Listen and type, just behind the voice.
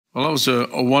Well, that was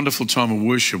a wonderful time of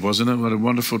worship, wasn't it? What a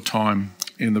wonderful time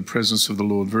in the presence of the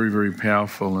Lord. Very, very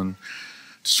powerful. And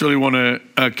just really want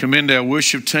to commend our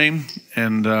worship team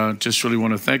and just really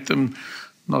want to thank them,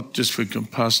 not just for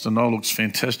Pastor Noel looks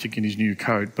fantastic in his new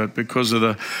coat, but because of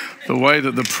the way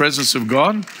that the presence of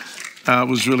God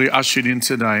was really ushered in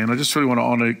today. And I just really want to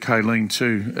honour Kayleen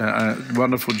too.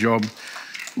 Wonderful job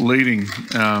leading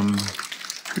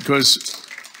because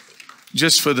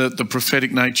just for the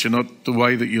prophetic nature, not the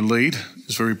way that you lead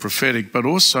is very prophetic, but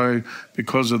also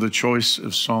because of the choice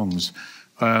of songs.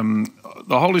 The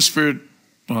Holy Spirit,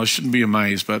 well, I shouldn't be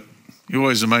amazed, but he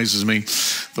always amazes me,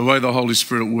 the way the Holy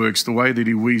Spirit works, the way that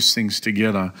he weaves things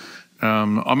together.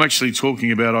 I'm actually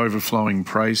talking about overflowing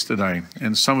praise today.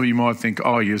 And some of you might think,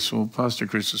 oh yes, well, Pastor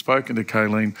Chris has spoken to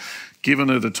Kayleen, given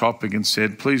her the topic and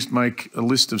said, please make a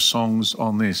list of songs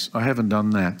on this. I haven't done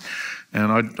that.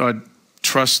 And I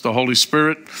trust the Holy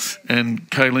Spirit, and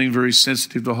Kayleen very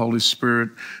sensitive to the Holy Spirit.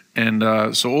 And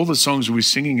so all the songs we're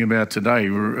singing about today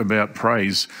were about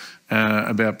praise,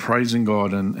 about praising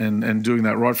God and doing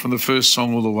that right from the first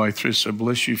song all the way through. So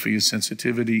bless you for your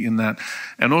sensitivity in that.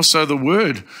 And also the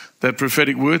word, that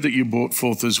prophetic word that you brought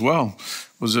forth as well,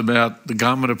 was about the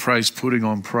garment of praise, putting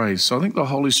on praise. So I think the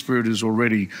Holy Spirit is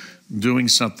already doing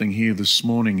something here this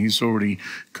morning. He's already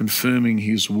confirming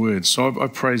his word. So I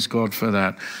praise God for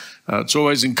that. It's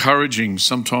always encouraging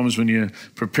sometimes when you're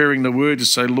preparing the word to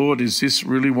say, Lord, is this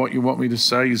really what you want me to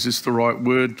say? Is this the right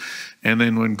word? And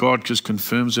then when God just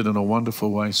confirms it in a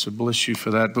wonderful way. So bless you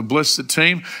for that. But bless the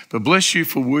team. But bless you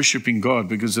for worshiping God,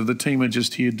 because if the team are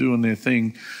just here doing their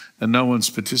thing and no one's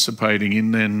participating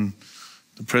in, then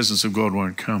the presence of God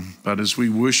won't come. But as we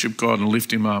worship God and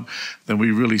lift him up, then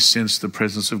we really sense the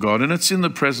presence of God. And it's in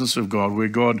the presence of God where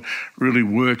God really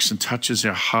works and touches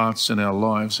our hearts and our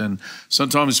lives. And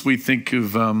sometimes we think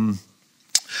of the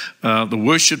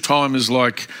worship time as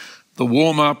like the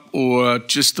warm-up or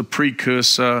just the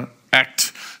precursor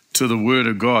act to the Word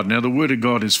of God. Now, the Word of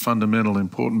God is fundamental,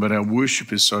 important, but our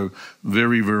worship is so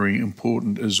very, very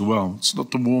important as well. It's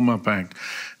not the warm-up act.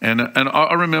 And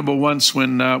I remember once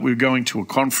when we were going to a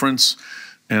conference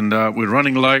and we're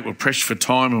running late, we're pressed for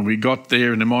time, and we got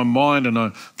there, and in my mind, and I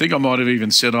think I might have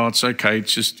even said, oh, it's okay,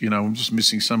 it's just, I'm just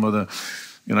missing some of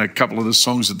the, a couple of the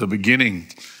songs at the beginning,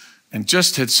 and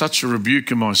just had such a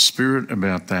rebuke in my spirit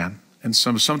about that. And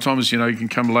sometimes, you can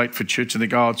come late for church and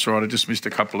think, oh, it's all right, I just missed a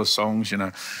couple of songs,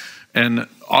 And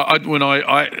when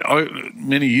I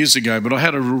many years ago, but I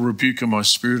had a real rebuke in my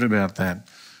spirit about that.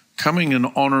 Coming and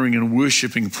honouring and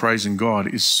worshipping, praising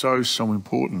God is so, so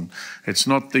important. It's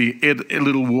not the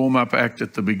little warm-up act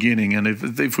at the beginning. And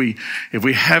if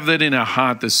we have that in our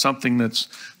heart, there's something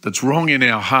that's wrong in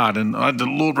our heart. And the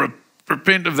Lord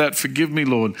repent of that. Forgive me,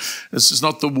 Lord. This is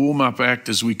not the warm-up act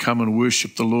as we come and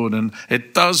worship the Lord. And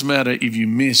it does matter if you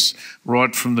miss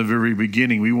right from the very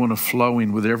beginning. We want to flow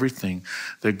in with everything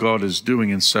that God is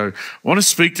doing. And so I want to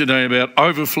speak today about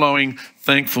overflowing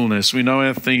thankfulness. We know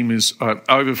our theme is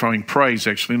overflowing praise,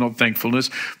 actually, not thankfulness.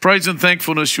 Praise and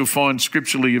thankfulness, you'll find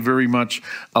scripturally, are very much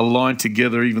aligned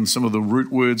together. Even some of the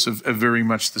root words are very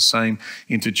much the same,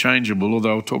 interchangeable,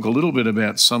 although I'll talk a little bit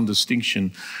about some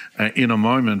distinction in a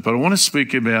moment. But I want to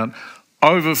speak about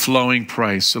overflowing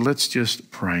praise. So let's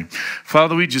just pray.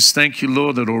 Father, we just thank you,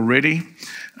 Lord, that already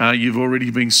you've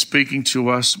already been speaking to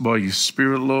us by your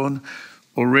Spirit, Lord.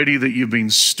 Already that you've been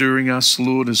stirring us,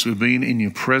 Lord, as we've been in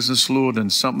your presence, Lord,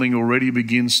 and something already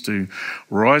begins to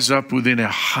rise up within our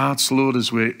hearts, Lord,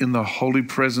 as we're in the holy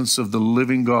presence of the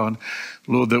living God,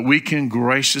 Lord, that we can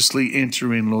graciously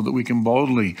enter in, Lord, that we can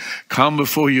boldly come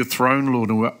before your throne, Lord,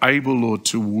 and we're able, Lord,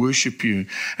 to worship you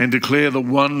and declare the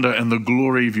wonder and the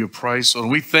glory of your praise, Lord.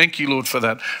 And we thank you, Lord, for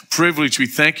that privilege. We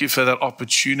thank you for that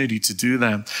opportunity to do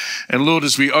that. And Lord,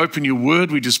 as we open your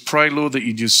word, we just pray, Lord, that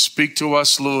you just speak to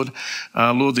us, Lord.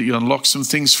 Lord, that you unlock some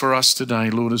things for us today,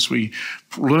 Lord, as we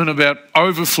learn about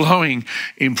overflowing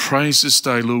in praise this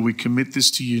day, Lord. We commit this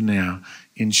to you now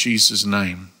in Jesus'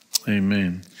 name.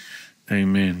 Amen.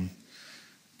 Amen.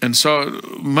 And so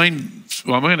I'm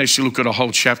going to actually look at a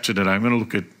whole chapter today. I'm going to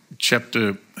look at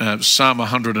chapter Psalm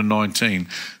 119.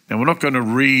 Now, we're not going to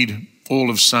read all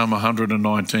of Psalm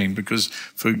 119 because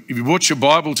if you watch your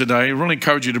Bible today, I really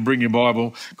encourage you to bring your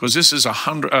Bible because this is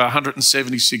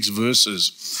 176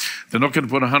 verses. They're not going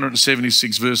to put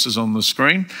 176 verses on the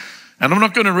screen. And I'm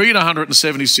not going to read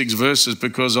 176 verses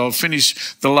because I'll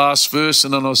finish the last verse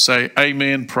and then I'll say,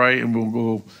 amen, pray, and we'll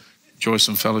go enjoy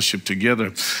some fellowship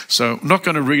together. So I'm not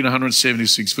going to read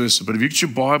 176 verses, but if you get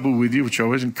your Bible with you, which I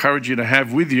always encourage you to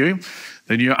have with you,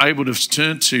 then you're able to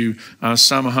turn to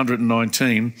Psalm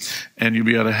 119 and you'll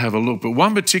be able to have a look. But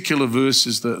one particular verse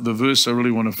is the verse I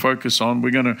really want to focus on.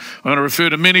 I'm going to refer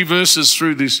to many verses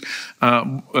through this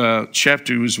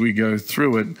chapter as we go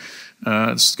through it.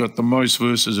 It's got the most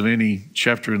verses of any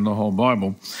chapter in the whole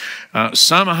Bible.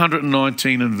 Psalm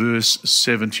 119 and verse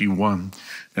 71.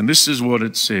 And this is what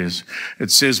it says. It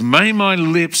says, "May my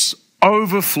lips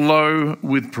overflow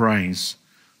with praise,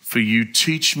 for you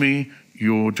teach me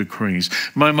your decrees."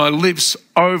 May my lips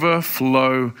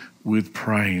overflow with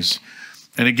praise.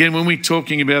 And again, when we're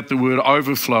talking about the word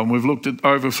overflow, and we've looked at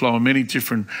overflow in many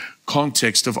different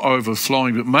contexts of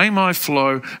overflowing, but may my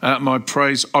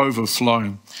praise overflow.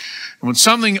 And when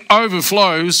something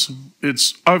overflows,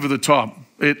 it's over the top.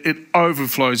 It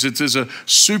overflows. There's a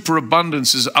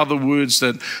superabundance, is other words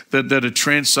that are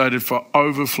translated for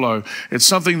overflow. It's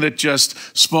something that just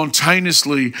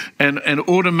spontaneously and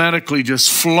automatically just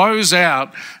flows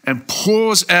out and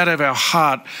pours out of our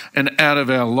heart and out of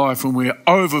our life when we're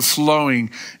overflowing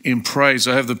in praise.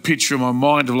 I have the picture in my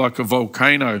mind of like a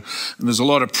volcano, and there's a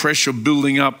lot of pressure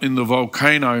building up in the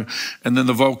volcano, and then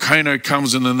the volcano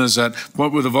comes, and then there's that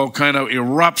point where the volcano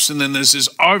erupts, and then there's this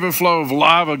overflow of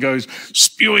lava goes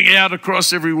spewing out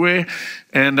across everywhere,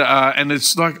 and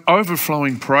it's like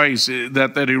overflowing praise,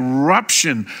 that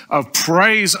eruption of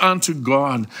praise unto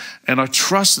God. And I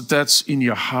trust that that's in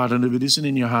your heart, and if it isn't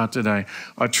in your heart today,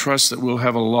 I trust that we'll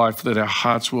have a life that our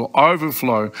hearts will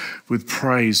overflow with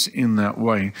praise in that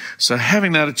way. So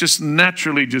having that, it just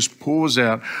naturally just pours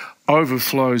out,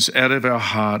 overflows out of our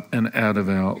heart and out of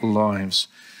our lives.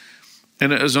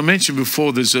 And as I mentioned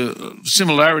before, there's a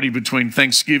similarity between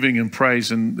thanksgiving and praise,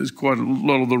 and there's quite a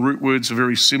lot of the root words are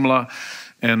very similar,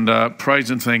 and praise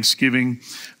and thanksgiving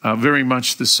are very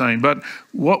much the same. But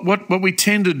what we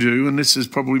tend to do, and this is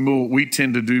probably more what we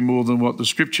tend to do more than what the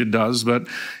Scripture does, but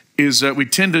is that we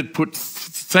tend to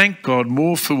thank God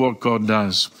more for what God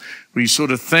does. We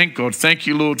sort of thank God. Thank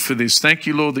you, Lord, for this. Thank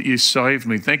you, Lord, that you saved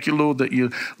me. Thank you, Lord, that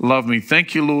you love me.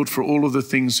 Thank you, Lord, for all of the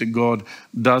things that God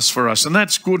does for us. And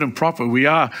that's good and proper. We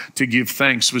are to give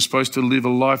thanks. We're supposed to live a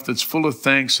life that's full of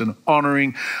thanks and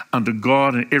honoring unto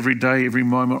God, and every day, every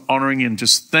moment, honoring and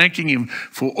just thanking Him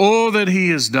for all that He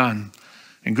has done.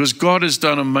 And because God has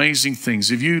done amazing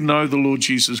things. If you know the Lord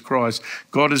Jesus Christ,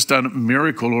 God has done a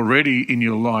miracle already in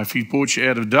your life. He brought you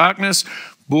out of darkness,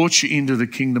 brought you into the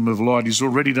kingdom of light. He's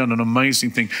already done an amazing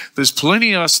thing. There's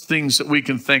plenty of things that we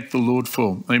can thank the Lord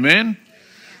for. Amen?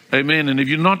 Amen. And if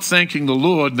you're not thanking the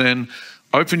Lord, then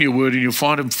open your word and you'll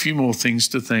find a few more things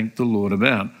to thank the Lord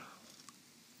about.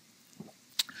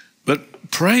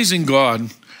 But praising God,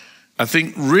 I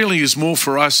think really is more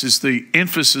for us is the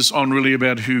emphasis on really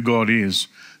about who God is.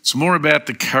 It's more about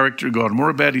the character of God, more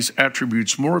about His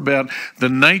attributes, more about the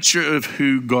nature of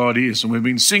who God is. And we've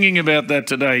been singing about that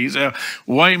today. He's our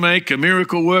way maker,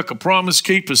 miracle worker, promise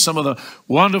keeper, some of the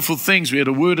wonderful things. We had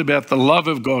a word about the love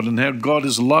of God and how God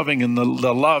is loving and the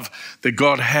love that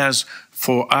God has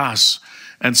for us.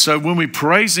 And so when we're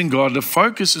praising God, the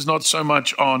focus is not so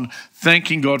much on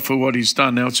thanking God for what He's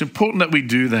done. Now, it's important that we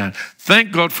do that.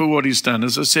 Thank God for what He's done.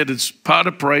 As I said, it's part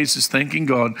of praise is thanking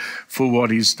God for what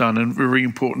He's done, and very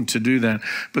important to do that.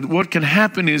 But what can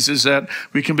happen is that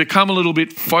we can become a little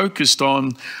bit focused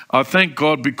on, I thank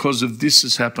God because of this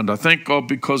has happened. I thank God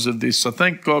because of this. I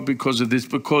thank God because of this,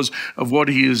 because of what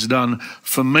He has done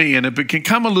for me. And it can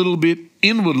come a little bit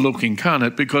inward looking, can't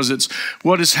it? Because it's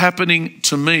what is happening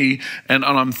to me, and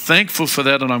I'm thankful for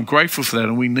that, and I'm grateful for that,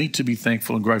 and we need to be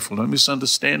thankful and grateful. Don't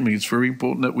misunderstand me. It's very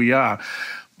important that we are.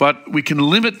 But we can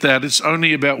limit that. It's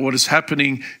only about what is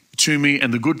happening to me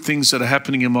and the good things that are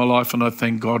happening in my life, and I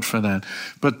thank God for that.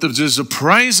 But there's a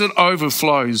praise that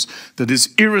overflows that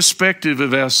is irrespective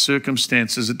of our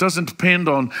circumstances. It doesn't depend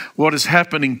on what is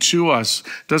happening to us.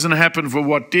 It doesn't happen for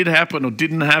what did happen or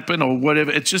didn't happen or whatever.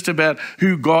 It's just about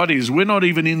who God is. We're not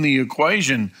even in the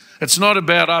equation. It's not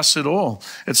about us at all.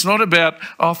 It's not about,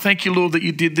 oh, thank you, Lord, that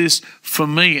you did this for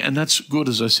me. And that's good,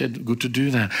 as I said, good to do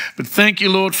that. But thank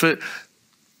you, Lord,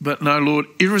 but no, Lord,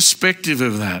 irrespective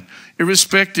of that,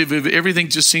 irrespective of everything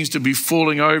just seems to be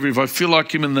falling over. If I feel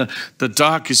like I'm in the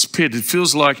darkest pit, it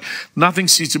feels like nothing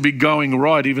seems to be going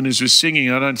right, even as we're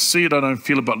singing. I don't see it, I don't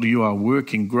feel it, but you are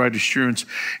working. Great assurance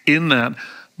in that.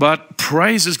 But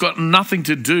praise has got nothing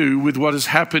to do with what is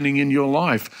happening in your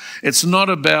life. It's not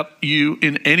about you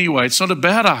in any way. It's not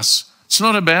about us. It's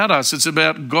not about us. It's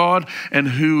about God and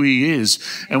who He is.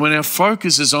 And when our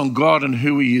focus is on God and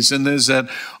who He is, and there's that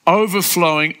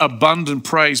overflowing, abundant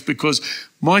praise, because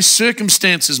My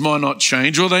circumstances might not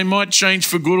change, or they might change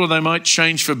for good, or they might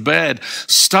change for bad.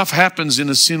 Stuff happens in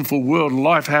a sinful world.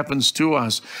 Life happens to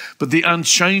us. But the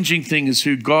unchanging thing is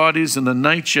who God is and the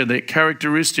nature, their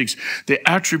characteristics, their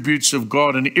attributes of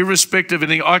God. And irrespective of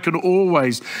anything, I can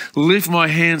always lift my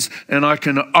hands and I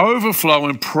can overflow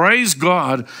and praise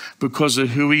God because of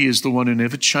who he is, the one who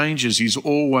never changes. He's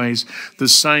always the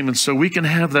same. And so we can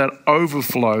have that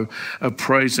overflow of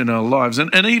praise in our lives.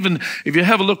 And even if you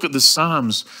have a look at the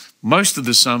Psalms, most of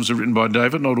the Psalms are written by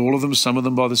David, not all of them, some of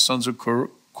them by the sons of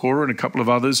Korah and a couple of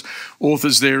others,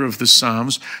 authors there of the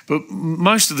Psalms. But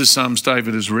most of the Psalms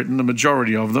David has written, the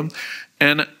majority of them.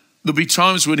 And there'll be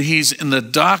times when he's in the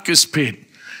darkest pit.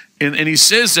 And he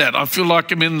says that, I feel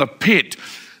like I'm in the pit.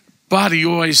 But he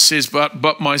always says,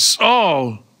 but my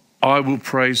soul, I will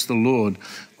praise the Lord.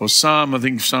 Or Psalm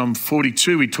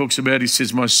 42, he talks about, he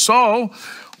says, my soul,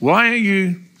 why are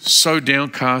you so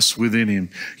downcast within him?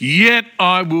 Yet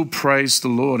I will praise the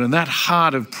Lord. And that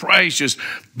heart of praise just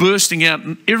bursting out,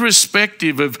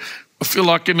 irrespective of, I feel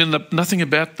like I'm in nothing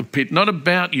about the pit, not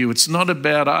about you. It's not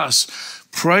about us.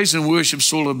 Praise and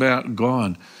worship's all about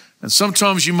God. And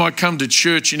sometimes you might come to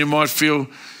church and you might feel,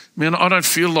 man, I don't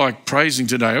feel like praising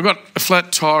today. I got a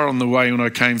flat tire on the way when I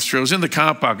came through. I was in the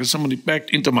car park and somebody backed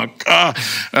into my car.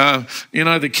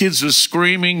 The kids were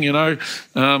screaming,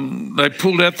 they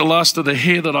pulled out the last of the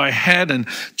hair that I had and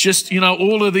just,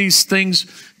 all of these things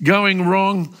going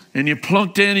wrong. And you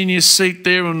plonk down in your seat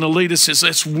there and the leader says,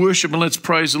 let's worship and let's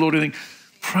praise the Lord. You think,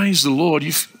 praise the Lord.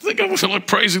 You think I feel like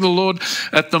praising the Lord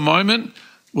at the moment?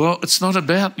 Well, it's not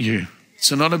about you.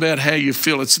 It's not about how you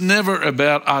feel. It's never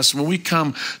about us. When we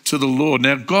come to the Lord,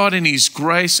 now God in his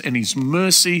grace and his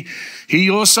mercy, he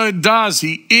also does.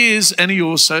 He is and he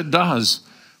also does.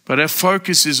 But our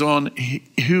focus is on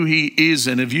who he is.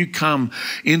 And if you come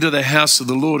into the house of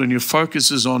the Lord and your focus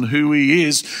is on who he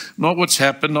is, not what's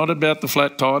happened, not about the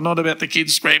flat tire, not about the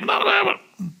kids screaming, not about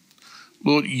it.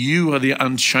 Lord, you are the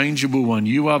unchangeable one.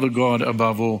 You are the God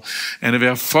above all. And if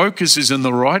our focus is in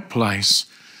the right place,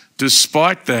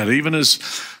 despite that, even as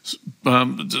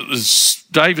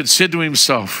David said to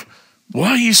himself, why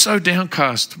are you so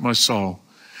downcast, my soul?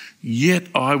 Yet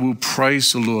I will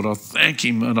praise the Lord. I'll thank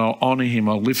him and I'll honor him.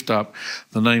 I'll lift up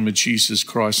the name of Jesus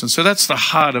Christ. And so that's the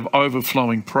heart of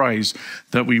overflowing praise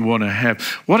that we want to have.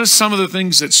 What are some of the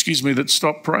things that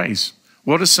stop praise?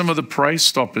 What are some of the praise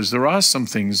stoppers? There are some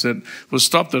things that will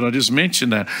stop that. I just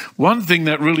mentioned that. One thing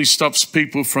that really stops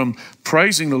people from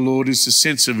praising the Lord is the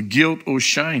sense of guilt or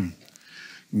shame.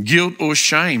 Guilt or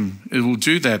shame, it will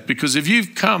do that. Because if you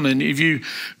come and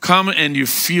you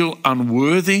feel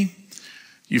unworthy,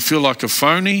 you feel like a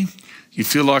phony, you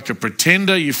feel like a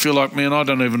pretender, you feel like, man, I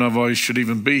don't even know if I should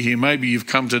even be here. Maybe you've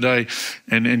come today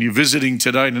and you're visiting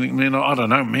today and you think, man, I don't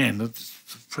know, man, the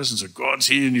presence of God's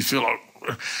here, and you feel like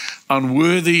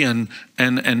unworthy and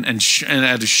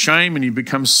out of shame, and you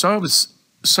become so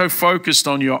focused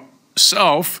on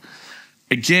yourself,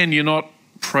 again, you're not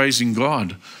praising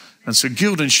God. And so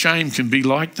guilt and shame can be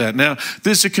like that. Now,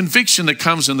 there's a conviction that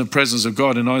comes in the presence of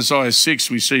God. In Isaiah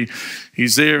 6, we see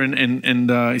he's there and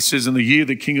he says, in the year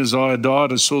that King Uzziah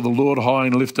died, I saw the Lord high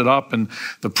and lifted up, and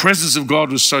the presence of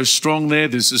God was so strong there.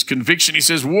 There's this conviction. He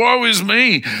says, woe is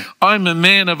me, I'm a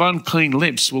man of unclean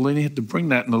lips. Well, then he had to bring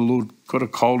that, and the Lord got a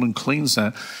coal and cleans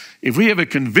that. If we have a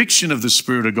conviction of the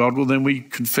Spirit of God, well, then we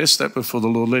confess that before the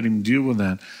Lord, let him deal with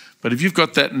that. But if you've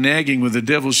got that nagging where the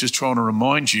devil's just trying to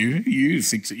remind you, who you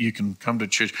think that you can come to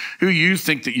church, who you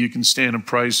think that you can stand and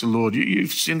praise the Lord, you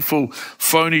sinful,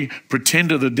 phony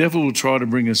pretender, the devil will try to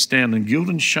bring us down. And guilt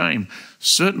and shame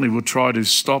certainly will try to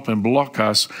stop and block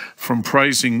us from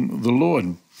praising the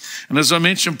Lord. And as I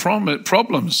mentioned,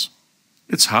 problems.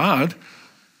 It's hard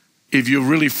if you're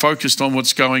really focused on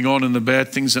what's going on and the bad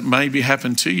things that maybe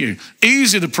happen to you.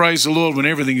 Easy to praise the Lord when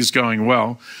everything is going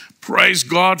well. Praise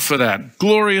God for that.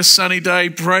 Glorious sunny day,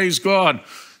 praise God.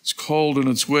 It's cold and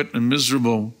it's wet and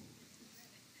miserable.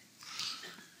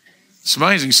 It's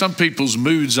amazing. Some people's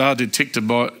moods are dictated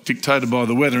by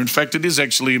the weather. In fact, it is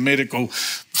actually a medical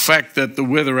fact that the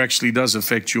weather actually does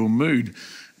affect your mood.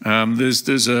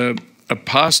 There's a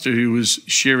pastor who was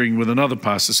sharing with another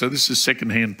pastor. So this is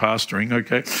secondhand pastoring,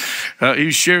 okay? He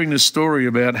was sharing this story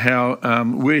about how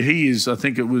where he is, I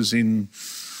think it was in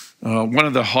one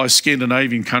of the high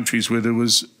Scandinavian countries where there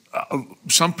was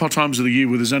some times of the year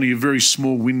where there's only a very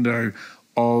small window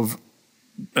of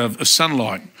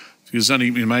sunlight. There's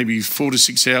only maybe 4 to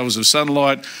 6 hours of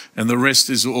sunlight and the rest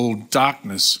is all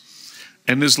darkness.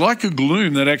 And there's like a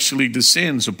gloom that actually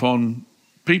descends upon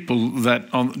people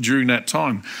during that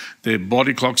time. Their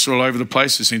body clocks are all over the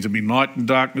place. There seemed to be night and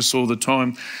darkness all the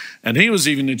time. And he was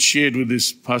even shared with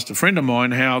this pastor friend of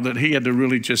mine how that he had to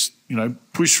really just,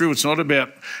 push through. It's not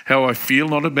about how I feel,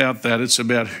 not about that. It's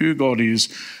about who God is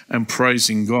and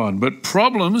praising God. But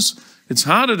problems, it's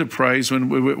harder to praise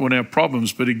when our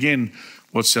problems, but again,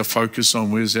 what's our focus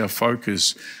on? Where's our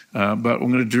focus? But I'm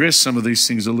going to address some of these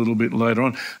things a little bit later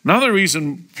on. Another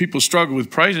reason people struggle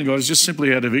with praising God is just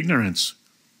simply out of ignorance.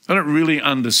 They don't really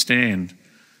understand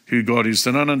who God is.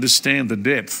 They don't understand the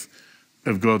depth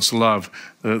of God's love,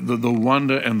 the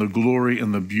wonder and the glory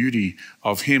and the beauty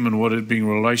of him and what it being a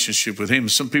relationship with him.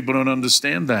 Some people don't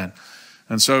understand that.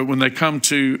 And so when they come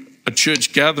to a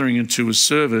church gathering and to a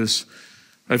service,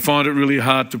 they find it really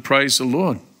hard to praise the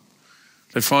Lord.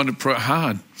 They find it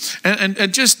hard.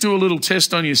 And just do a little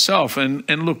test on yourself. And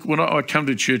look, when I come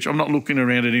to church, I'm not looking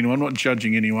around at anyone. I'm not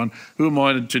judging anyone. Who am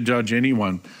I to judge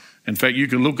anyone? In fact, you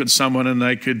could look at someone and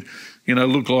they could,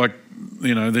 look like,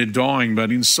 they're dying,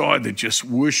 but inside they're just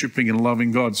worshipping and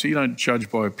loving God. So you don't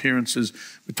judge by appearances.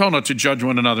 We're told not to judge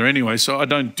one another anyway, so I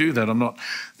don't do that.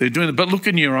 They're doing it. But look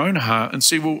in your own heart and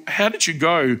see, well, how did you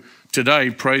go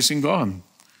today praising God?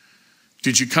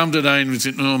 Did you come today and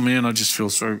think, oh man, I just feel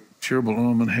so terrible.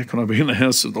 Oh man, how can I be in the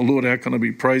house of the Lord? How can I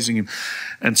be praising him?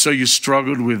 And so you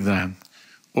struggled with that.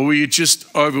 Or were you just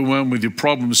overwhelmed with your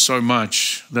problems so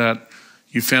much that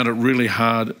you found it really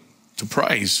hard to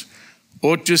praise?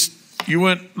 Or just you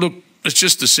weren't, look, it's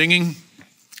just the singing.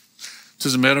 It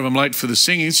doesn't matter if I'm late for the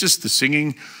singing. It's just the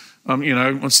singing.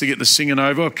 Once they get the singing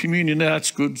over, communion,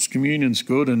 that's good. Communion's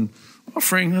good. And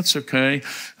offering, that's okay.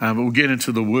 But we'll get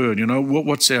into the word.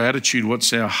 What's our attitude?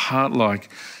 What's our heart like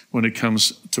when it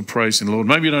comes to praising the Lord?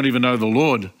 Maybe you don't even know the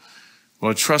Lord. Well,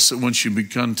 I trust that once you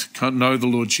begin to know the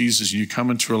Lord Jesus and you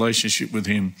come into relationship with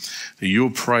him, that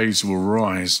your praise will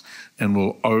rise and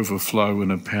will overflow in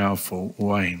a powerful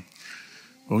way.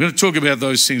 We're going to talk about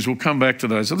those things. We'll come back to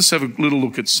those. So let's have a little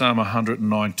look at Psalm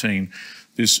 119,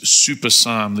 this super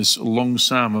psalm, this long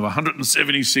psalm of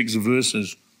 176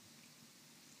 verses.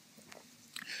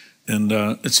 And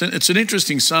it's an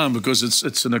interesting psalm because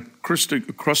it's an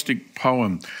acrostic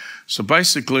poem. So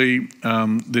basically,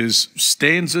 there's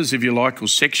stanzas, if you like, or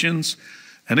sections,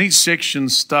 and each section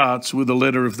starts with a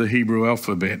letter of the Hebrew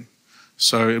alphabet.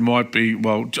 So it might be,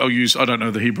 I don't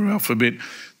know the Hebrew alphabet.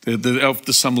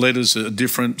 Some letters are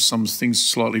different, some things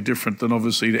slightly different than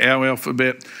obviously our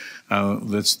alphabet.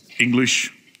 That's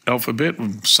English alphabet.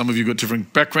 Some of you got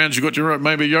different backgrounds. You've got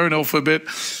maybe your own alphabet.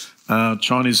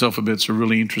 Chinese alphabet's a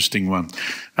really interesting one.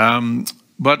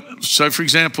 So for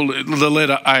example, the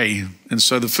letter A, and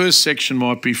so the first section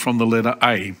might be from the letter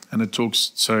A, and it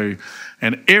talks,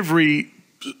 and every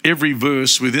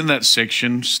verse within that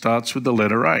section starts with the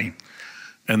letter A.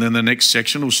 And then the next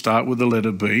section will start with the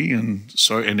letter B, and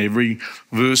every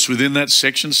verse within that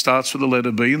section starts with the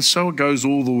letter B, and so it goes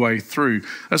all the way through.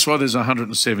 That's why there's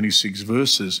 176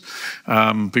 verses,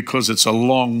 because it's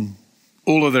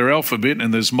all of their alphabet,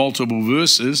 and there's multiple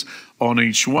verses on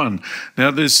each one. Now,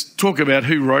 there's talk about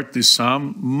who wrote this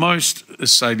psalm. Most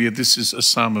say that this is a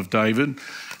psalm of David.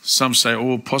 Some say,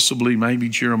 possibly maybe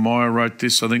Jeremiah wrote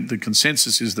this. I think the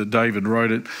consensus is that David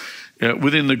wrote it.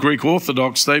 Within the Greek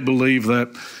Orthodox, they believe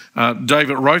that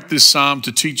David wrote this psalm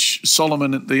to teach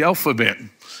Solomon the alphabet.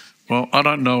 Well, I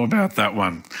don't know about that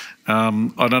one.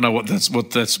 I don't know what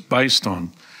that's based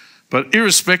on. But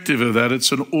irrespective of that,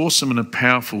 it's an awesome and a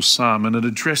powerful psalm, and it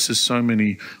addresses so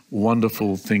many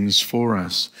wonderful things for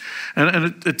us.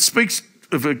 And it speaks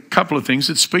of a couple of things.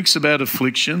 It speaks about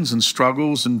afflictions and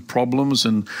struggles and problems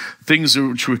and things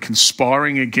which were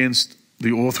conspiring against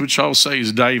the author, which I'll say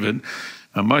is David.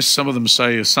 Some of them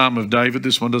say a psalm of David.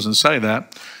 This one doesn't say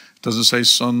that. It doesn't say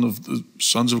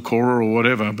sons of Korah or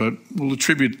whatever, but we'll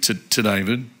attribute to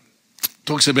David.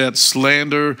 Talks about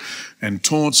slander and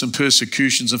taunts and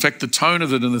persecutions. In fact, the tone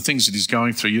of it and the things that he's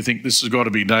going through, you think this has got to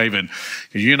be David.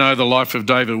 You know the life of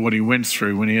David, what he went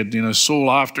through when he had, Saul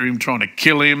after him trying to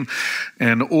kill him,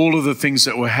 and all of the things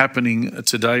that were happening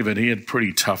to David. He had a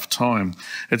pretty tough time.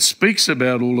 It speaks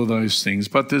about all of those things,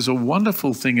 but there's a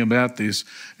wonderful thing about this.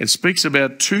 It speaks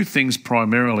about two things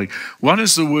primarily. One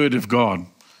is the word of God.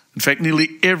 In fact,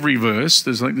 nearly every verse,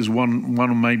 there's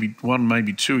one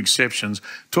maybe two exceptions,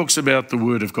 talks about the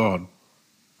word of God.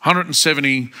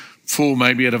 174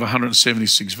 maybe out of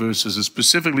 176 verses, it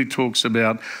specifically talks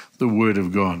about the word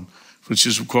of God, which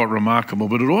is quite remarkable.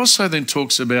 But it also then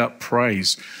talks about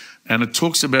praise, and it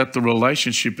talks about the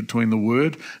relationship between the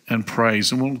word and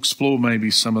praise. And we'll explore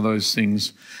maybe some of those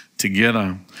things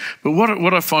together. But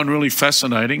what I find really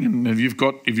fascinating, and if you've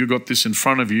got this in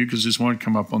front of you, because this won't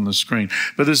come up on the screen,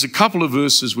 but there's a couple of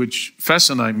verses which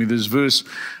fascinate me. There's verse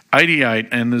 88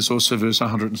 and there's also verse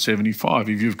 175.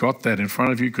 If you've got that in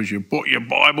front of you because you brought your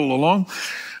Bible along,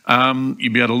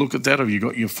 you'll be able to look at that, or you've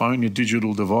got your phone, your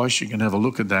digital device, you can have a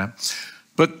look at that.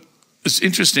 But it's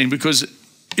interesting because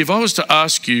if I was to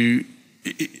ask you,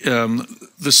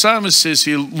 the psalmist says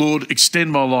here, Lord,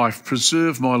 extend my life,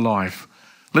 preserve my life.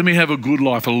 Let me have a good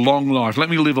life, a long life. Let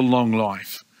me live a long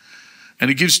life. And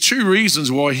he gives two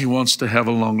reasons why he wants to have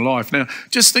a long life. Now,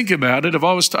 just think about it. If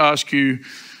I was to ask you,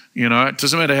 it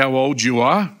doesn't matter how old you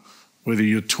are, whether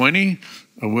you're 20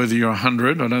 or whether you're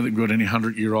 100. I don't think we've got any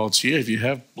 100-year-olds here. If you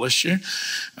have, bless you.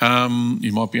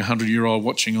 You might be a 100-year-old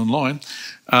watching online.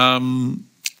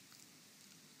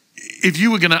 If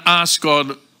you were going to ask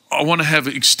God, I want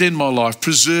to extend my life,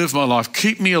 preserve my life,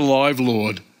 keep me alive,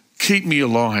 Lord, keep me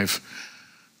alive.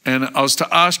 And I was to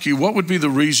ask you, what would be the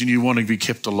reason you want to be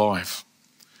kept alive?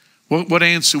 What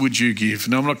answer would you give?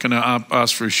 Now, I'm not going to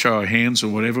ask for a show of hands or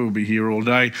whatever. We'll be here all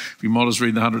day. We might as well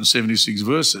read the 176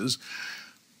 verses.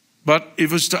 But if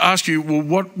it was to ask you, well,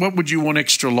 what would you want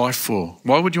extra life for?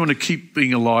 Why would you want to keep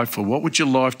being alive for? What would your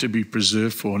life to be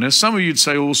preserved for? Now, some of you'd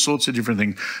say all sorts of different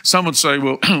things. Some would say,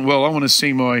 well, I want to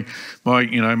see my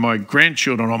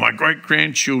grandchildren or my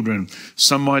great-grandchildren.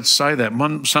 Some might say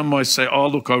that. Some might say, oh,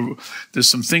 look, there's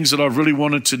some things that I've really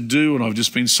wanted to do and I've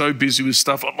just been so busy with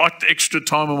stuff. I'd like the extra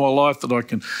time in my life that I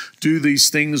can do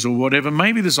these things or whatever.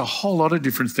 Maybe there's a whole lot of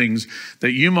different things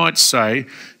that you might say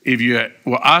if you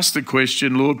were asked the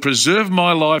question, Lord, preserve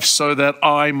my life so that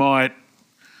I might,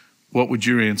 what would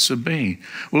your answer be?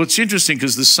 Well, it's interesting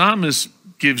because the psalmist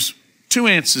gives two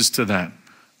answers to that,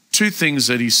 two things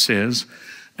that he says.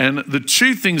 And the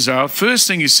two things are, first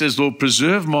thing he says, Lord,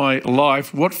 preserve my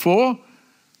life. What for?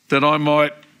 That I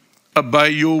might obey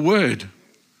your word.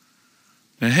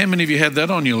 Now, how many of you had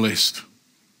that on your list?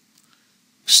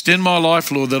 Extend my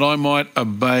life, Lord, that I might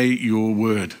obey your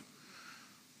word.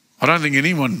 I don't think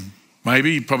anyone,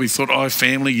 maybe you probably thought, oh,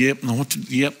 family,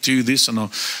 do this and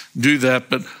I'll do that.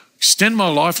 But extend my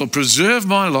life, Lord, preserve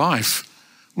my life,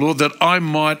 Lord, that I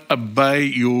might obey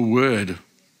your word.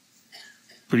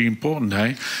 Pretty important,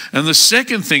 eh? And the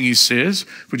second thing he says,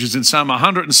 which is in Psalm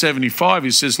 175,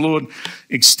 he says, Lord,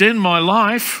 extend my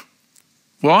life.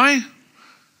 Why?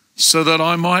 So that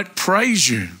I might praise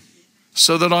you.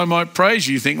 So that I might praise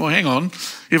you. You think, well, hang on.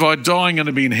 If I die, I'm going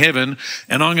to be in heaven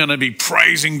and I'm going to be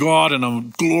praising God and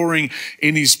I'm glorying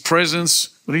in his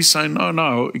presence. But he's saying,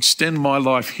 no, extend my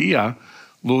life here,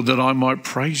 Lord, that I might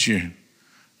praise you.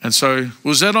 And so,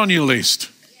 was that on your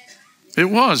list? It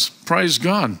was. Praise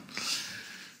God.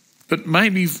 But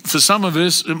maybe for some of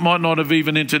us, it might not have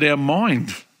even entered our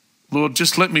mind. Lord,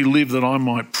 just let me live that I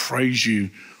might praise you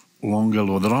longer,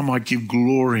 Lord, that I might give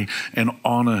glory and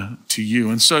honor to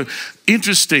you. And so,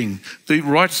 interesting,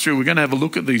 right through, we're going to have a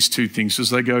look at these two things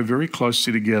as they go very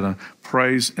closely together,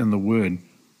 praise and the word.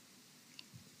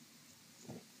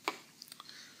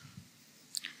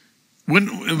 When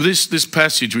this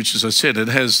passage, which as I said,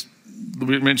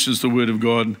 it mentions the word of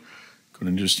God. Got an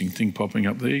interesting thing popping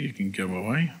up there. You can go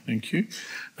away. Thank you.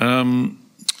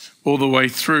 All the way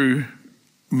through,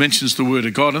 mentions the word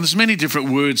of God. And there's many different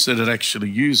words that it actually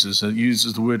uses. It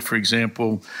uses the word, for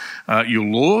example, your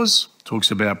laws,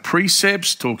 talks about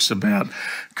precepts, talks about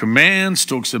commands,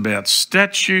 talks about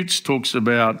statutes, talks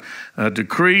about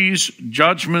decrees,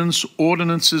 judgments,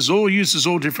 ordinances, uses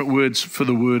all different words for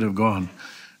the word of God.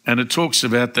 And it talks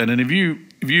about that. And if you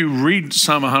read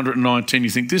Psalm 119, you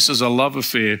think this is a love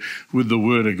affair with the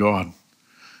word of God.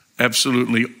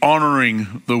 Absolutely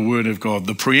honouring the word of God,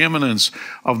 the preeminence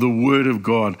of the word of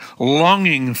God,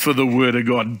 longing for the word of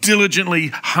God, diligently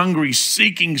hungry,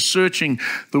 seeking, searching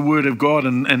the word of God,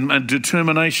 and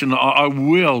determination. I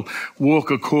will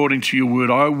walk according to your word.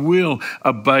 I will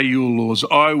obey your laws.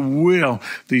 I will.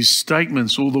 These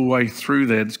statements all the way through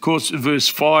that. Of course, verse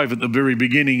 5 at the very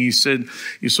beginning, he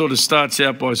sort of starts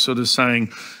out by sort of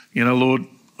saying, Lord,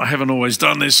 I haven't always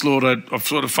done this, Lord. I've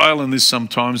sort of failed in this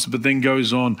sometimes, but then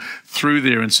goes on through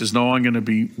there and says, no, I'm going to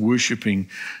be worshipping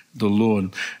the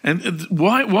Lord. And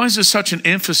why is there such an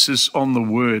emphasis on the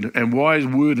word? And why is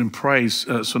word and praise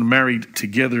sort of married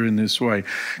together in this way?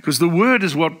 Because the word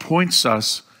is what points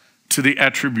us to the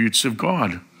attributes of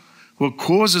God. What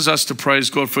causes us to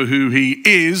praise God for who he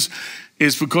is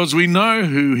because we know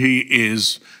who he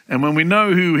is. And when we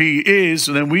know who he is,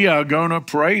 then we are going to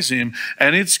praise him,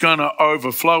 and it's going to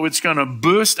overflow. It's going to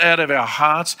burst out of our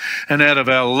hearts and out of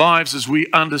our lives as we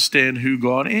understand who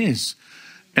God is.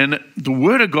 And the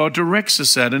Word of God directs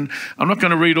us that. And I'm not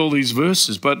going to read all these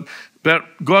verses, but about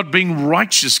God being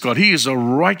righteous God. He is a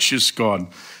righteous God.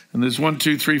 And there's 1,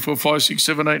 2, 3, 4, 5, 6,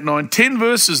 7, 8, 9, 10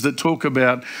 verses that talk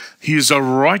about He is a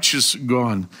righteous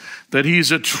God, that He is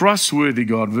a trustworthy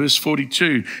God. Verse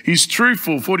 42, He's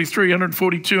truthful. 43,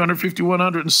 142, 150,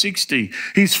 160.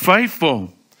 He's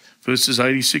faithful. Verses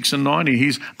 86 and 90.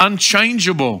 He's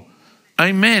unchangeable.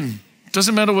 Amen.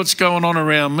 Doesn't matter what's going on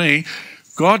around me.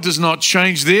 God does not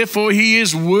change. Therefore, He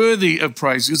is worthy of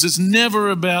praise, because it's never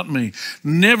about me,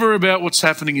 never about what's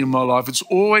happening in my life. It's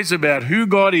always about who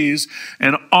God is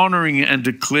and honoring and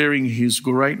declaring His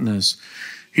greatness.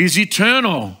 He's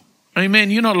eternal.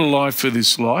 Amen. You're not alive for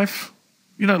this life.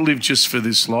 You don't live just for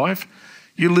this life.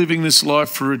 You're living this life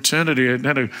for eternity. I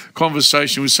had a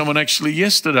conversation with someone actually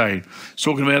yesterday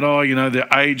talking about, their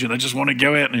age and they just want to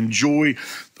go out and enjoy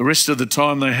the rest of the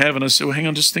time they have. And I said, well, hang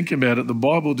on, just think about it. The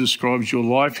Bible describes your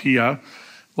life here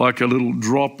like a little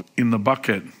drop in the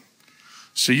bucket.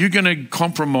 So you're going to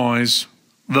compromise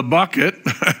the bucket,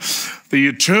 the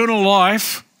eternal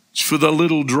life, for the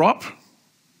little drop?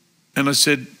 And I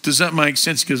said, does that make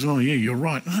sense? He goes, oh, yeah, you're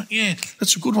right. Yeah,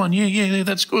 that's a good one. Yeah,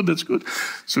 that's good.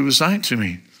 So he was saying to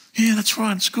me, yeah, that's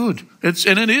right, it's good. And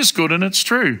it is good, and it's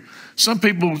true. Some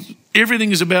people,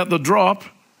 everything is about the drop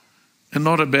and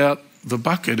not about the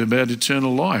bucket, about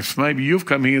eternal life. Maybe you've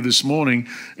come here this morning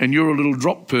and you're a little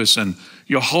drop person.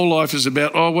 Your whole life is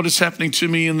about, what is happening to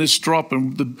me in this drop?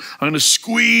 And I'm going to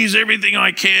squeeze everything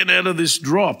I can out of this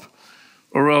drop.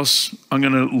 Or else I'm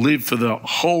going to live for the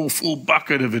whole full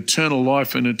bucket of eternal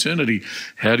life and eternity.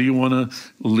 How do you want to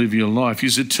live your life?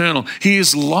 He's eternal. He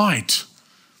is light.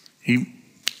 He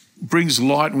brings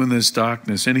light when there's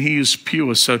darkness, and He is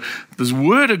pure. So the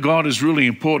Word of God is really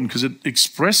important because it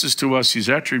expresses to us His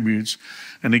attributes.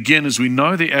 And again, as we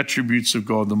know the attributes of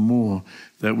God, the more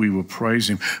that we will praise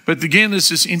Him. But again, there's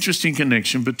this interesting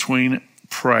connection between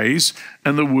praise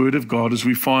and the Word of God, as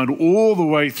we find all the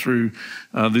way through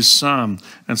this psalm.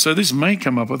 And so this may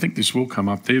come up, I think this will come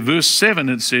up there. Verse 7,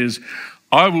 it says,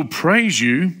 I will praise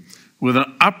you with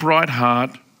an upright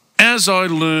heart as I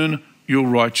learn your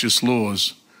righteous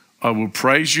laws. I will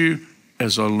praise you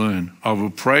as I learn. I will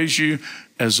praise you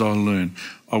as I learn.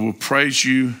 I will praise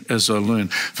you as I learn.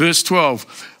 Verse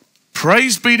 12,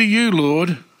 praise be to you,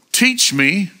 Lord. Teach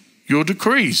me your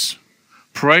decrees.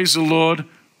 Praise the Lord.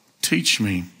 Teach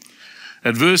me.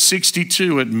 At verse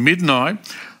 62, at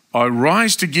midnight, I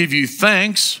rise to give you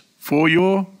thanks for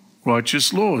your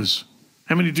righteous laws.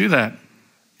 How many do that?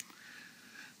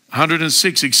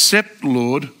 106, accept,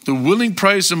 Lord, the willing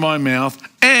praise of my mouth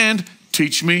and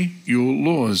teach me your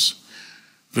laws.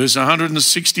 Verse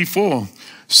 164,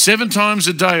 7 times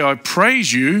a day I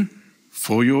praise you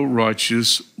for your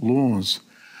righteous laws.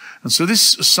 And so this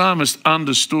psalmist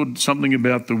understood something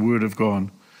about the Word of God,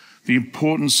 the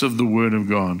importance of the Word of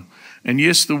God. And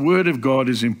yes, the Word of God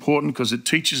is important because it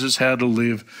teaches us how to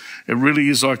live. It really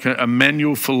is like a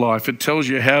manual for life. It tells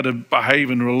you how to behave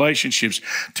in relationships.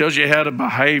 It tells you how to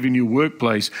behave in your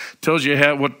workplace. It tells you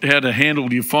how to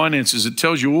handle your finances. It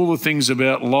tells you all the things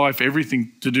about life,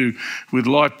 everything to do with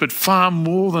life. But far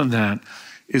more than that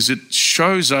is it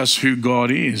shows us who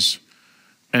God is.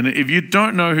 And if you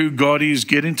don't know who God is,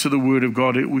 get into the Word of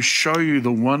God. It will show you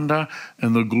the wonder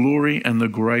and the glory and the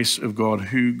grace of God,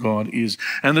 who God is.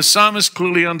 And the psalmist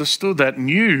clearly understood that,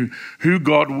 knew who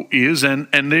God is, and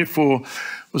therefore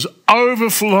was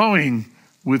overflowing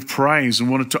with praise and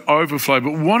wanted to overflow,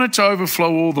 but wanted to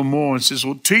overflow all the more and says,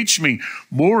 well, teach me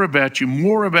more about you,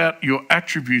 more about your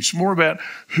attributes, more about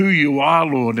who you are,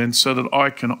 Lord, and so that I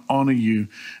can honor you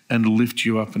and lift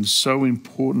you up. And so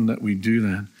important that we do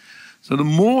that. So the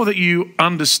more that you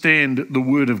understand the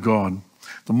Word of God,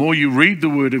 the more you read the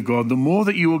Word of God, the more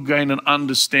that you will gain an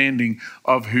understanding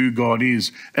of who God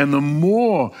is. And the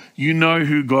more you know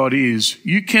who God is,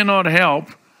 you cannot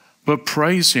help but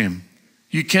praise Him.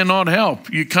 You cannot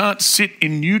help. You can't sit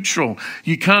in neutral.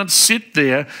 You can't sit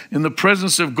there in the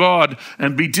presence of God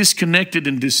and be disconnected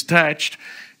and detached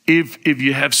if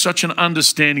you have such an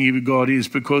understanding of who God is,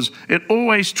 because it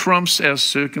always trumps our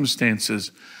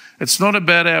circumstances. It's not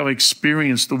about our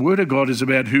experience. The Word of God is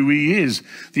about who He is,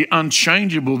 the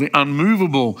unchangeable, the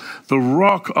unmovable, the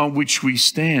rock on which we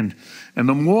stand. And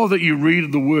the more that you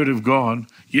read the Word of God,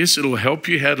 yes, it'll help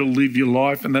you how to live your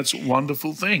life, and that's a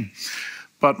wonderful thing.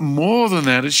 But more than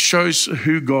that, it shows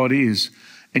who God is.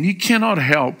 And you cannot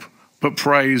help but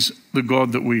praise the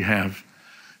God that we have.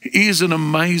 He is an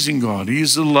amazing God. He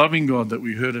is the loving God that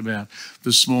we heard about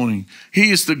this morning.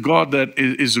 He is the God that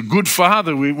is a good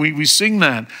Father. We sing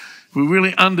that. We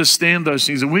really understand those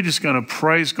things, and we're just going to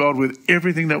praise God with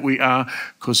everything that we are,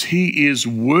 because He is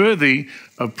worthy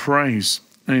of praise.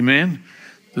 Amen.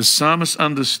 The psalmist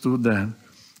understood that.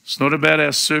 It's not about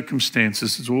our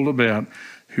circumstances. It's all about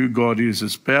who God is.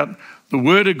 It's about the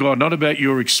word of God, not about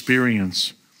your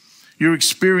experience. Your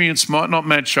experience might not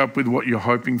match up with what you're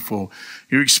hoping for.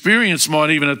 Your experience might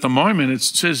even at the moment, it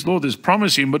says, Lord, there's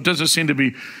promise here, but doesn't seem to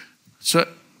be. So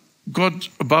God,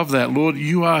 above that, Lord,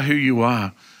 you are who you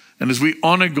are. And as we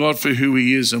honor God for who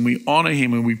he is and we honor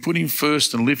him and we put him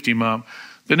first and lift him up,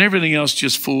 then everything else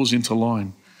just falls into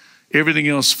line. Everything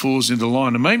else falls into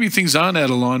line. And maybe things aren't out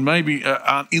of line, maybe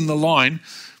aren't in the line.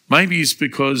 Maybe it's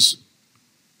because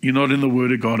you're not in the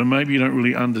word of God and maybe you don't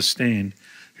really understand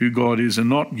who God is and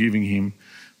not giving him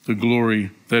the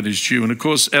glory that is due. And of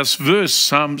course, our verse,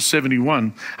 Psalm 71,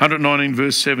 119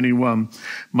 verse 71,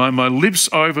 my lips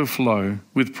overflow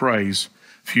with praise,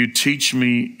 for you teach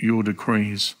me your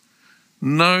decrees.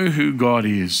 Know who God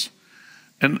is.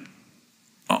 And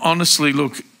honestly,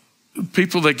 look,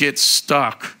 people that get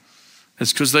stuck,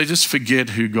 it's because they just forget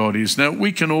who God is. Now,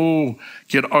 we can all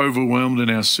get overwhelmed in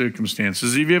our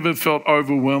circumstances. Have you ever felt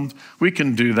overwhelmed? We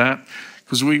can do that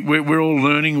because we're all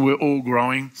learning, we're all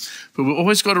growing. But we've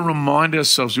always got to remind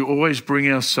ourselves, we always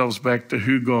bring ourselves back to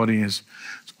who God is.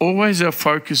 It's always our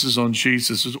focus is on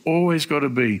Jesus. It's always got to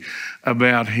be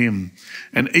about him.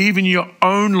 And even your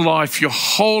own life, your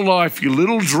whole life, your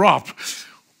little drop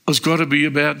has got to be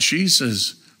about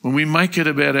Jesus. When we make it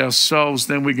about ourselves,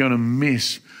 then we're going to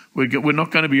miss. We're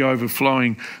not going to be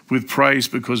overflowing with praise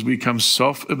because we become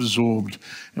self-absorbed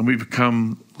and we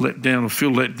become let down or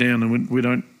feel let down and we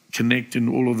don't connect in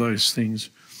all of those things.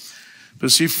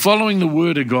 But see, following the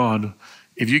word of God,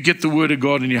 if you get the word of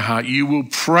God in your heart, you will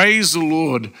praise the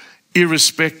Lord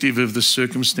irrespective of the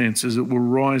circumstances. It will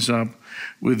rise up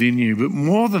within you. But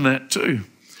more than that too,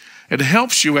 it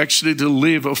helps you actually to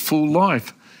live a full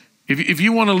life. If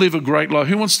you want to live a great life,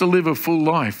 who wants to live a full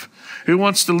life? Who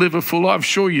wants to live a full life?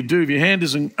 Sure you do. If your hand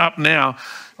isn't up now,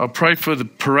 I pray for the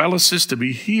paralysis to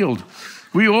be healed.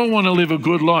 We all want to live a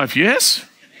good life, yes?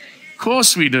 Of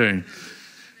course we do.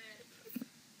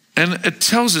 And it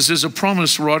tells us, there's a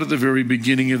promise right at the very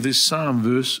beginning of this psalm,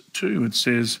 verse 2. It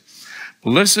says,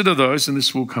 blessed are those, and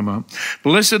this will come up,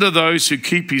 blessed are those who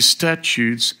keep his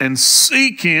statutes and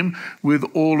seek him with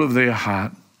all of their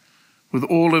heart. With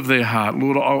all of their heart.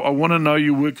 Lord, I want to know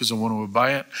your word because I want to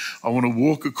obey it. I want to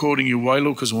walk according to your way,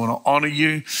 Lord, because I want to honor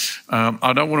you.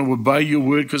 I don't want to obey your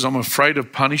word because I'm afraid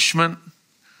of punishment.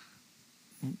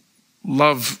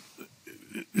 Love,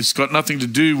 it's got nothing to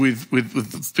do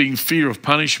with being fear of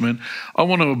punishment. I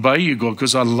want to obey you, God,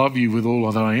 because I love you with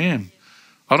all that I am.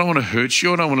 I don't want to hurt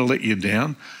you. I don't want to let you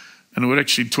down. And we're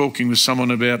actually talking with someone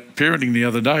about parenting the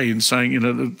other day and saying,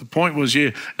 the point was,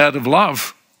 out of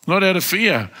love, not out of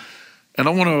fear. And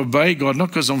I want to obey God, not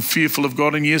because I'm fearful of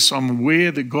God. And yes, I'm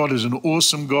aware that God is an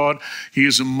awesome God. He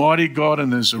is a mighty God,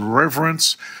 and there's a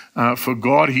reverence for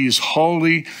God. He is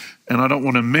holy, and I don't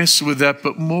want to mess with that.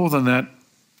 But more than that,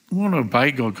 I want to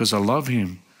obey God because I love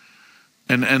him.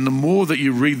 And the more that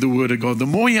you read the word of God, the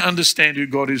more you understand who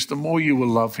God is, the more you will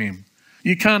love him.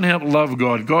 You can't help love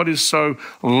God. God is so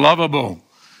lovable.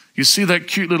 You see that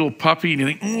cute little puppy and you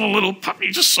think, oh, little puppy,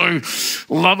 just so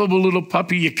lovable little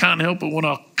puppy. You can't help but want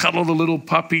to cuddle the little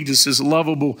puppy, just as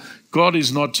lovable. God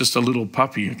is not just a little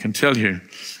puppy, I can tell you.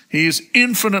 He is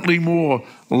infinitely more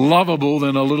lovable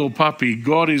than a little puppy.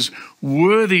 God is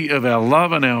worthy of our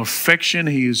love and our affection.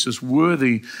 He is just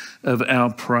worthy of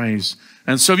our praise.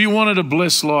 And so if you wanted a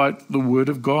blessed life, the word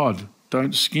of God,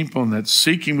 don't skimp on that.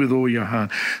 Seek him with all your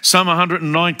heart. Psalm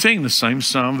 119, the same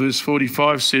psalm, verse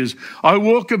 45 says, I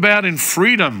walk about in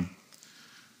freedom.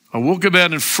 I walk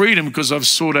about in freedom because I've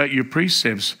sought out your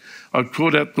precepts. I've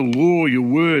sought out the law, your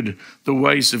word, the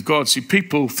ways of God. See,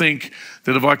 people think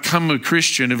that if I come a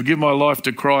Christian, if I give my life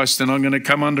to Christ, then I'm going to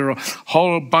come under a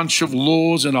whole bunch of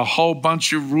laws and a whole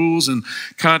bunch of rules and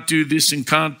can't do this and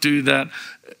can't do that.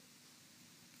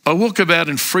 I walk about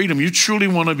in freedom. You truly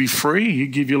want to be free, you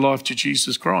give your life to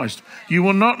Jesus Christ. You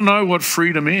will not know what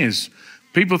freedom is.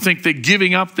 People think they're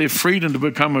giving up their freedom to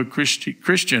become a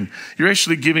Christian. You're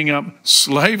actually giving up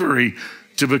slavery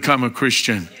to become a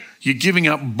Christian. You're giving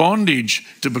up bondage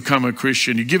to become a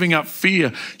Christian. You're giving up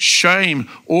fear, shame,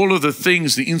 all of the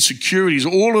things, the insecurities,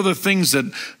 all of the things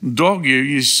that dog you.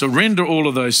 You surrender all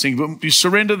of those things, but you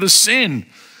surrender the sin.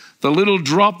 The little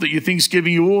drop that you think is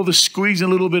giving you all the squeeze and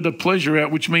a little bit of pleasure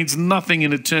out, which means nothing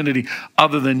in eternity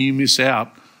other than you miss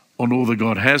out on all that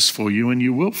God has for you, and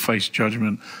you will face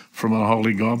judgment from a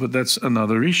holy God, but that's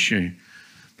another issue.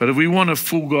 But if we want a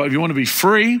full God, if you want to be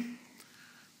free,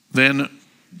 then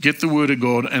get the word of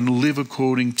God and live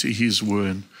according to his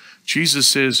word. Jesus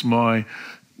says, my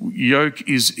yoke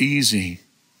is easy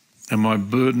and my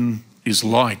burden is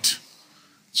light.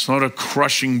 It's not a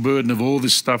crushing burden of all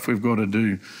this stuff we've got to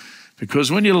do.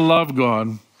 Because when you love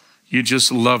God, you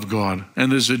just love God.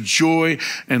 And there's a joy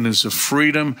and there's a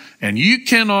freedom, and you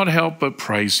cannot help but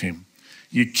praise him.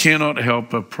 You cannot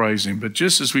help but praise him. But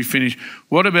just as we finish,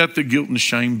 what about the guilt and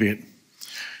shame bit?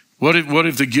 What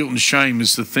if the guilt and shame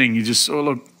is the thing? You just, oh,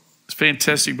 look, it's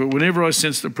fantastic, but whenever I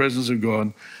sense the presence of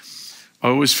God, I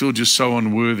always feel just so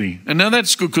unworthy. And now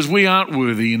that's good, because we aren't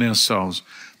worthy in ourselves,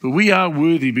 but we are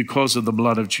worthy because of the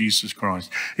blood of Jesus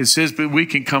Christ. It says, but we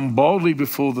can come boldly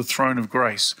before the throne of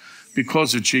grace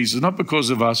because of Jesus, not because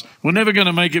of us. We're never going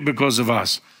to make it because of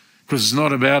us, because it's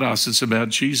not about us, it's about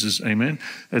Jesus, amen?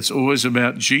 It's always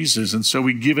about Jesus. And so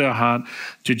we give our heart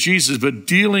to Jesus, but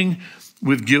dealing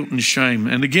with guilt and shame.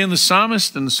 And again, the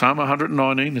psalmist in Psalm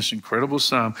 119, this incredible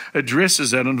psalm,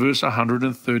 addresses that in verse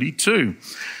 132.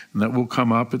 And that will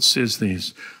come up. It says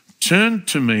this, turn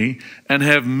to me and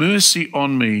have mercy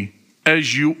on me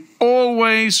as you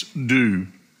always do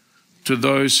to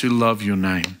those who love your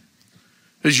name.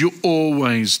 As you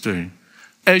always do.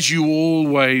 As you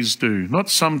always do. Not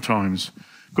sometimes.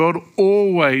 God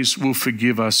always will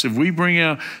forgive us. If we bring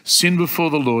our sin before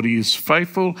the Lord, he is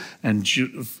faithful and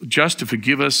just to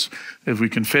forgive us if we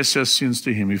confess our sins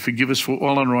to him. He forgive us for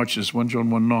all unrighteousness, 1 John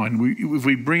 1:9. If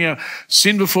we bring our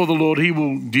sin before the Lord, he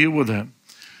will deal with it.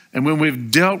 And when we've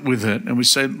dealt with it and we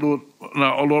say, Lord,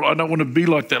 no, oh Lord, I don't want to be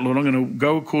like that, Lord. I'm going to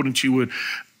go according to your word.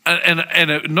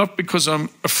 And not because I'm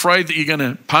afraid that you're going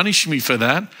to punish me for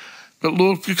that, but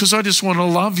Lord, because I just want to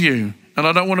love you. And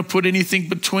I don't want to put anything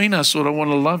between us, Lord. I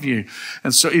want to love you.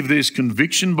 And so if there's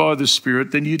conviction by the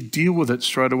Spirit, then you deal with it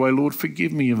straight away. Lord,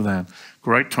 forgive me of that.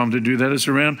 Great time to do that is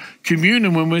around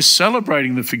communion, when we're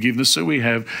celebrating the forgiveness that we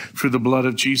have through the blood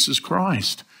of Jesus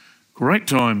Christ. Great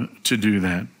time to do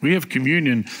that. We have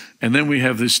communion, and then we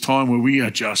have this time where we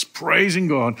are just praising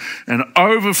God and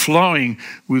overflowing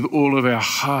with all of our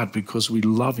heart because we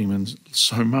love him and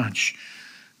so much.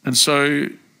 And so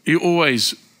he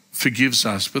always forgives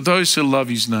us. But those who love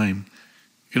his name,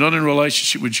 if you're not in a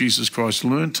relationship with Jesus Christ,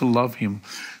 learn to love him.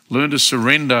 Learn to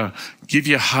surrender. Give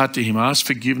your heart to him. Ask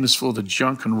forgiveness for the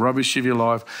junk and rubbish of your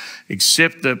life.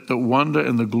 Accept the wonder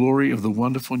and the glory of the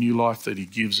wonderful new life that he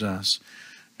gives us.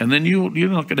 And then you're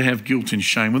not going to have guilt and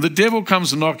shame. When the devil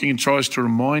comes knocking and tries to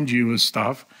remind you of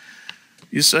stuff,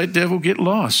 you say, devil, get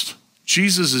lost.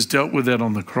 Jesus has dealt with that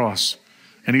on the cross.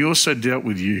 And he also dealt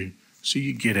with you. So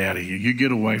you get out of here. You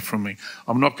get away from me.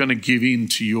 I'm not going to give in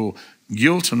to your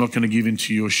guilt. I'm not going to give in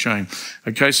to your shame.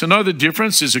 Okay, so know the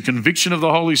difference. There's a conviction of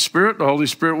the Holy Spirit. The Holy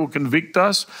Spirit will convict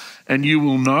us, and you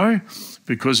will know,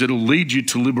 because it'll lead you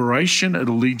to liberation.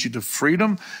 It'll lead you to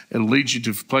freedom. It'll lead you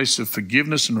to a place of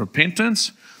forgiveness and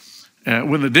repentance.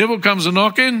 When the devil comes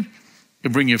a-knocking,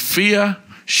 it'll bring you fear,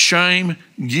 shame,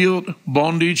 guilt,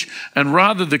 bondage, and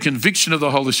rather the conviction of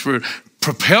the Holy Spirit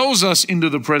propels us into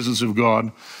the presence of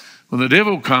God. When the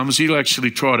devil comes, he'll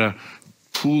actually try to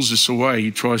pulls us away.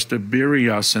 He tries to bury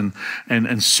us and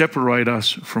separate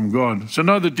us from God. So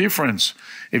know the difference.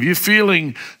 If you're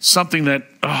feeling something that,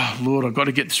 oh, Lord, I've got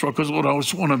to get this right because, Lord, I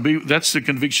just want to be, that's the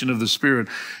conviction of the Spirit.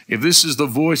 If this is the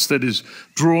voice that is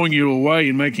drawing you away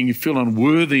and making you feel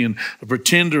unworthy and a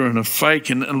pretender and a fake,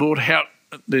 and Lord, how,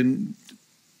 then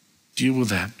deal with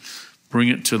that. Bring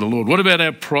it to the Lord. What about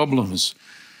our problems?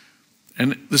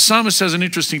 And the psalmist has an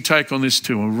interesting take on this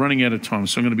too. We're running out of time,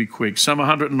 so I'm going to be quick. Psalm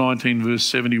 119, verse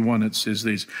 71, it says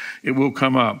this. It will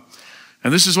come up.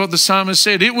 And this is what the psalmist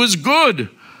said. It was good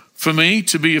for me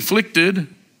to be afflicted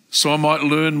so I might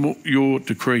learn your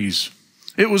decrees.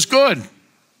 It was good.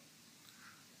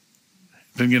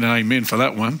 Didn't get an amen for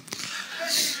that one.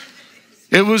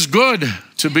 It was good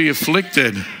to be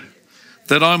afflicted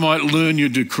that I might learn your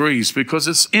decrees, because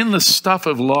it's in the stuff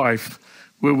of life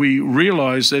where we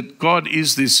realize that God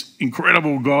is this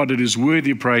incredible God that is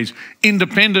worthy of praise,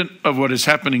 independent of what is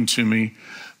happening to me,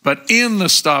 but in the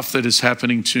stuff that is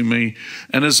happening to me.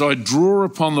 And as I draw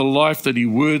upon the life that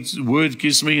word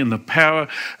gives me and the power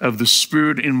of the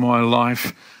Spirit in my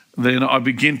life, then I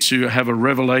begin to have a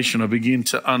revelation. I begin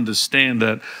to understand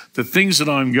that the things that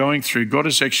I'm going through, God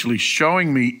is actually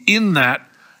showing me in that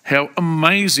how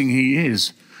amazing he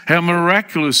is, how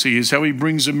miraculous he is, how he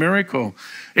brings a miracle.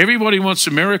 Everybody wants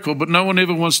a miracle, but no one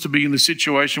ever wants to be in the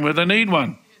situation where they need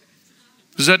one.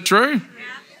 Is that true?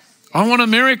 I want a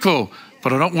miracle,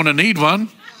 but I don't want to need one.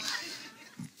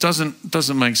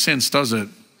 Doesn't make sense, does it?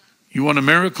 You want a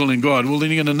miracle in God, well,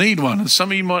 then you're going to need one. And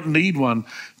some of you might need one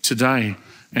today.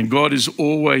 And God is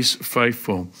always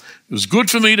faithful. It was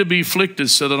good for me to be afflicted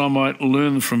so that I might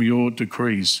learn from your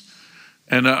decrees.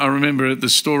 And I remember the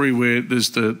story where there's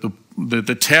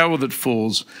the tower that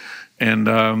falls,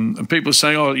 And people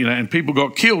say, oh, and people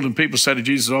got killed, and people say to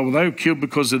Jesus, oh, well, they were killed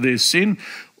because of their sin,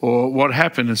 or what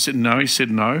happened? And said, no. He said,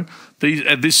 no.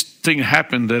 This thing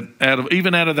happened that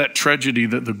even out of that tragedy,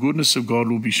 that the goodness of God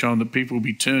will be shown, that people will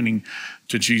be turning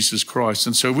to Jesus Christ.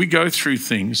 And so we go through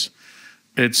things.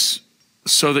 It's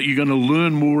so that you're going to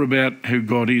learn more about who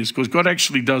God is, because God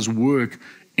actually does work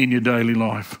in your daily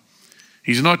life.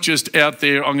 He's not just out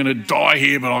there, I'm going to die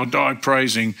here, but I'll die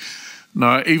praising.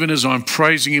 No, even as I'm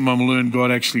praising him, I'm learning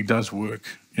God actually does work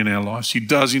in our lives. He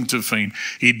does intervene.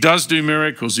 He does do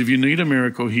miracles. If you need a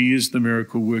miracle, he is the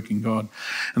miracle working God.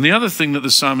 And the other thing that the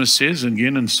psalmist says,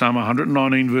 again in Psalm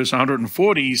 119, verse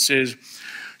 140, he says,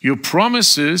 your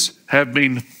promises have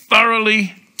been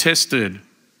thoroughly tested,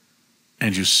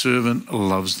 and your servant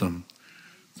loves them.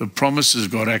 The promises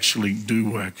of God actually do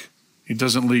work. He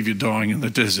doesn't leave you dying in the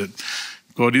desert.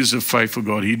 God is a faithful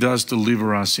God. He does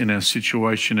deliver us in our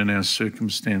situation and our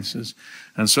circumstances.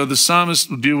 And so the psalmist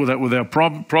will deal with that, with our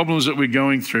problems that we're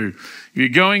going through. If you're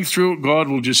going through it, God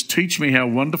will just teach me how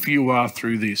wonderful you are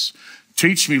through this.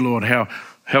 Teach me, Lord, how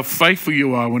faithful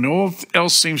you are when all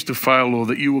else seems to fail, Lord,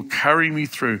 that you will carry me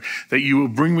through, that you will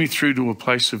bring me through to a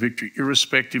place of victory,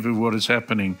 irrespective of what is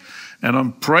happening. And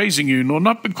I'm praising you, Lord,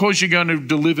 not because you're going to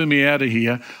deliver me out of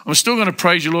here. I'm still going to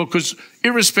praise you, Lord, because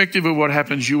irrespective of what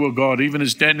happens, you are God. Even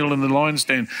as Daniel in the lion's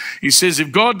den, he says,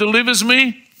 if God delivers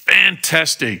me,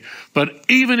 fantastic. But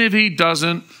even if he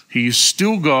doesn't, he is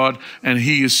still God, and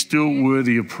he is still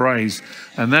worthy of praise.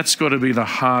 And that's got to be the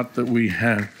heart that we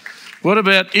have. What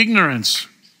about ignorance?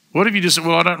 What if you just,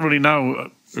 well, I don't really know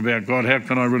about God. How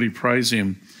can I really praise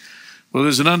him? Well,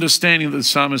 there's an understanding that the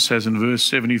psalmist has in verse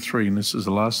 73, and this is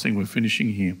the last thing we're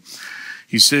finishing here.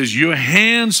 He says, your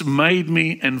hands made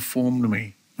me and formed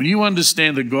me. When you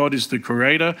understand that God is the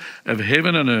creator of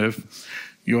heaven and earth,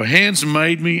 your hands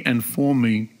made me and formed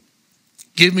me.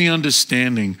 Give me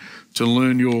understanding to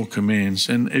learn your commands.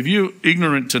 And if you're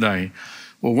ignorant today,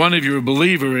 well, one, if you're a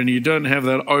believer and you don't have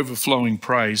that overflowing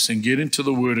praise, then get into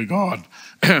the Word of God.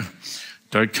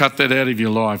 Don't cut that out of your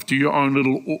life. Do your own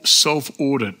little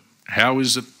self-audit. How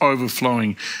is it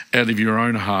overflowing out of your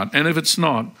own heart? And if it's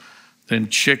not, then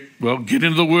get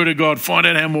into the Word of God. Find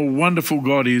out how more wonderful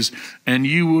God is, and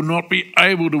you will not be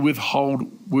able to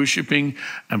withhold worshiping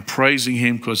and praising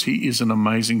him, because he is an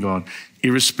amazing God,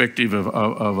 irrespective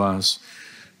of us.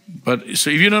 But so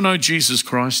if you don't know Jesus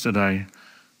Christ today,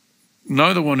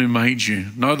 know the one who made you.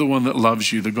 Know the one that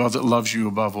loves you, the God that loves you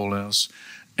above all else.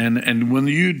 And when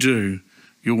you do,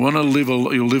 you'll live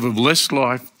a blessed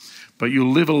life. But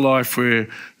you'll live a life where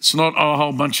it's not a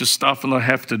whole bunch of stuff that I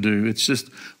have to do. It's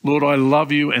just, Lord, I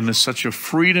love you, and there's such a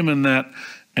freedom in that.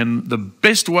 And the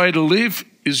best way to live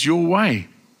is your way.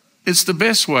 It's the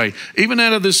best way. Even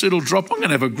out of this little drop, I'm going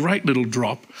to have a great little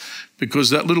drop, because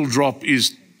that little drop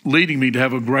is leading me to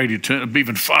have a great eternity,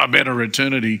 even far better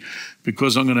eternity,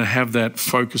 because I'm going to have that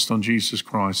focused on Jesus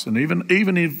Christ. And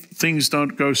even if things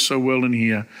don't go so well in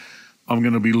here, I'm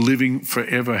going to be living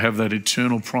forever, have that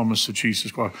eternal promise of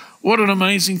Jesus Christ. What an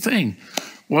amazing thing.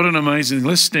 What an amazing thing.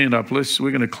 Let's stand up. We're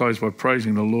going to close by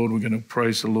praising the Lord. We're going to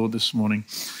praise the Lord this morning.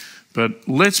 But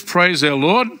let's praise our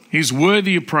Lord. He's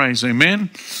worthy of praise.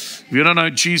 Amen. If you don't know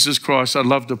Jesus Christ, I'd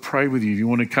love to pray with you. If you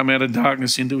want to come out of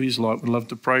darkness into his light, we'd love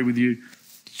to pray with you.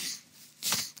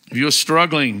 If you're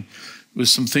struggling with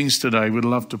some things today, we'd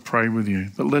love to pray with you.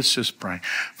 But let's just pray.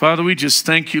 Father, we just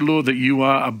thank you, Lord, that you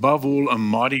are above all a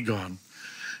mighty God.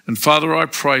 And Father, I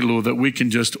pray, Lord, that we can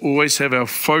just always have our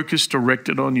focus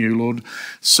directed on you, Lord.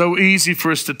 So easy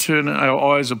for us to turn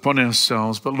our eyes upon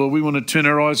ourselves. But Lord, we want to turn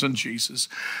our eyes on Jesus.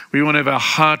 We want to have our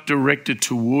heart directed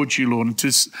towards you, Lord, and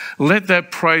to let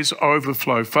that praise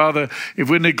overflow. Father, if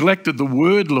we're neglected the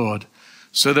word, Lord,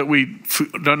 so that we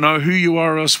don't know who you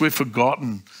are, or else we're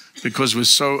forgotten, because we're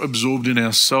so absorbed in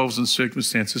ourselves and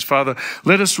circumstances. Father,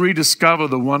 let us rediscover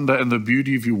the wonder and the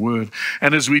beauty of your word.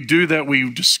 And as we do that,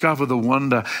 we discover the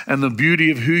wonder and the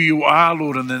beauty of who you are,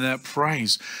 Lord, and then that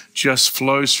praise just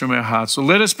flows from our hearts. So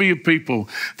let us be a people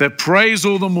that praise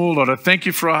all the more, Lord. I thank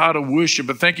you for a heart of worship.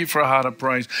 I thank you for a heart of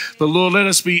praise. But Lord, let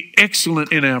us be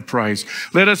excellent in our praise.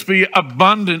 Let us be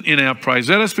abundant in our praise.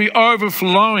 Let us be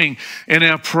overflowing in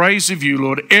our praise of you,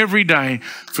 Lord, every day,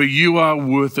 for you are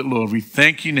worth it, Lord. We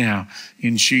thank you now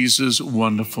in Jesus'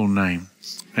 wonderful name.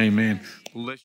 Amen.